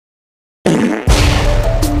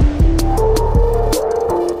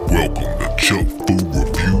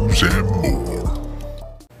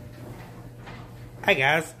Hi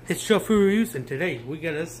guys, it's Show Food Reviews, and today we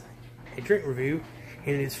got us a drink review,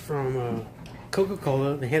 and it's from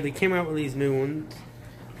Coca-Cola. They came out with these new ones.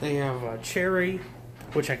 They have cherry,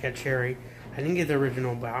 which I got cherry. I didn't get the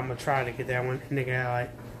original, but I'm gonna try to get that one. And they got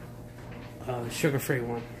like the sugar-free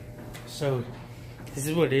one. So this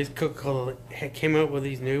is what it is. Coca-Cola came out with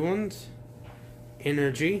these new ones.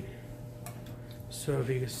 Energy. So if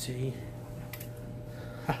you can see,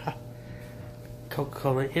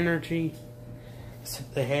 Coca-Cola Energy. So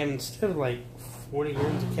they have, instead of like 40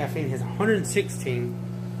 grams of caffeine, it has 116.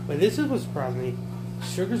 But this is what surprised me.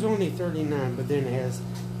 Sugar's only 39, but then it has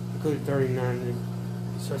included 39,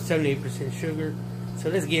 so 78% sugar. So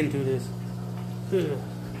let's get into this.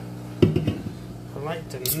 I'd like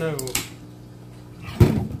to know.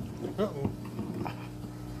 Uh-oh.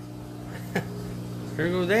 There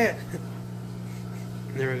goes that.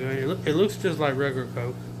 There we go. It looks just like regular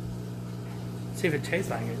Coke. Let's see if it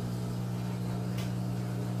tastes like it.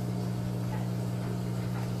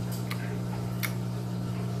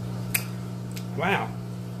 Wow.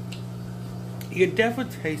 You can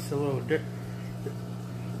definitely taste a little the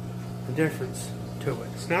difference to it.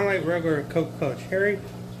 It's not like regular Coca-Cola cherry.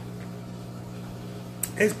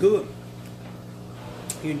 It's good.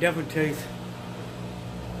 You can definitely taste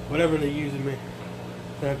whatever they're using,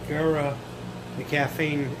 the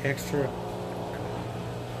caffeine extra.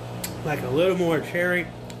 Like a little more cherry.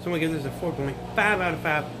 So I'm gonna give this a 4.5 out of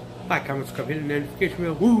 5. Like, comment, subscribe, hit the notification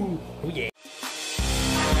bell. Woo! Oh yeah.